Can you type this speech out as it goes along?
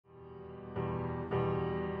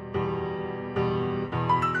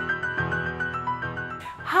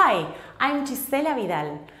Hi, I'm Gisela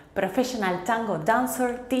Vidal, professional tango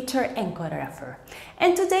dancer, teacher and choreographer.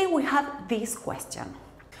 And today we have this question.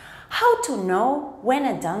 How to know when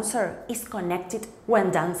a dancer is connected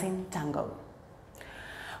when dancing tango?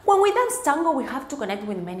 When we dance tango, we have to connect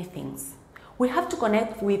with many things. We have to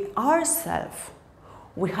connect with ourselves.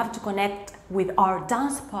 We have to connect with our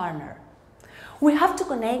dance partner. We have to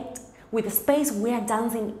connect with the space we are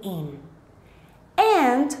dancing in.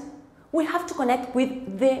 And we have to connect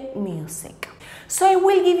with the music. So I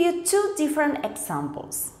will give you two different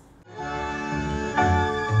examples.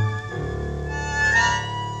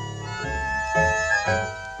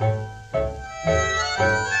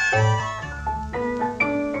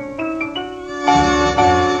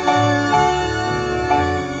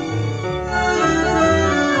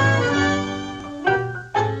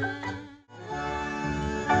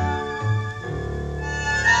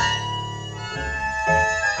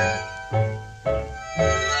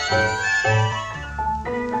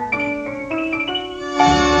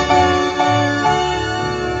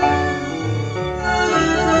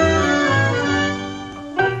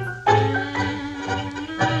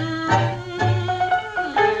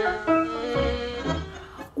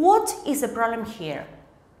 What is the problem here?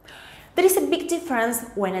 There is a big difference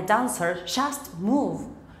when a dancer just moves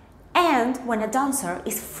and when a dancer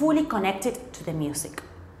is fully connected to the music.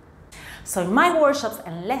 So in my workshops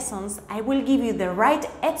and lessons, I will give you the right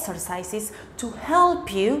exercises to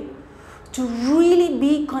help you to really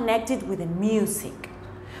be connected with the music,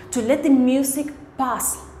 to let the music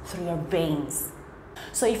pass through your veins.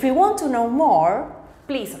 So if you want to know more,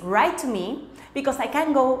 please write to me, because I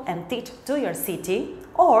can go and teach to your city,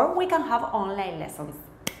 or we can have online lessons.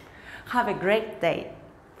 Have a great day.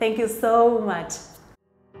 Thank you so much.